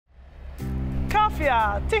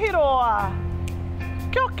Kawhia, tihiroa.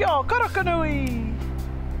 Kia kia, karakanui.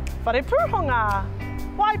 Wharepuhonga,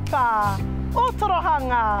 waipa,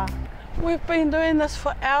 Ōtorohanga. We've been doing this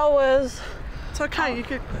for hours. It's okay,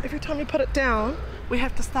 every time you put it down, we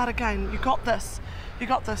have to start again. You got this. You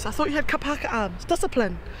got this. I thought you had kapaka arms.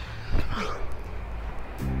 Discipline. Come on.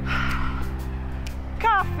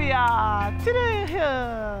 Kawhia,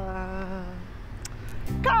 tihiroa.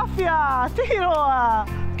 Kawhia, tihiroa.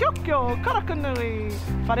 Kia kia, karakanui.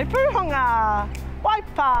 Wharepuhonga,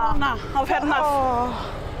 waipa. Oh no, I've had enough.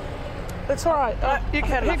 Oh. It's all right. You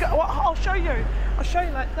can. Well, I'll show you. I'll show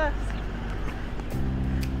you like this.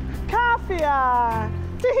 Kawhia,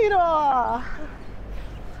 tihiroa.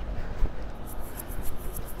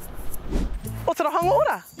 Ōtorohanga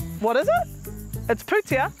ora. What is it? It's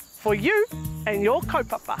pūtea for you and your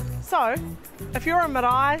kaupapa. So, if you're a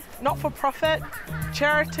marae, not-for-profit,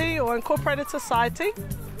 charity or incorporated society,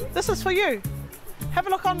 this is for you. Have a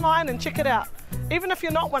look online and check it out. Even if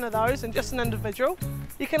you're not one of those and just an individual,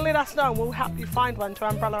 you can let us know and we'll help you find one to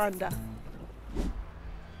umbrella under.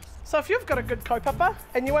 So if you've got a good kaupapa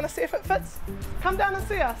and you want to see if it fits, come down and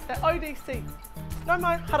see us at ODC. No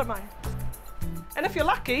mo haramai. And if you're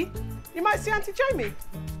lucky, you might see Auntie Jamie.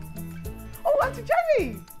 Oh, Auntie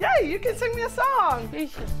Jamie! Yay, you can sing me a song.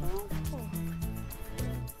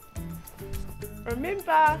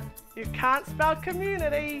 Remember, you can't spell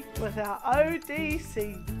community without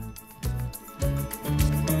ODC.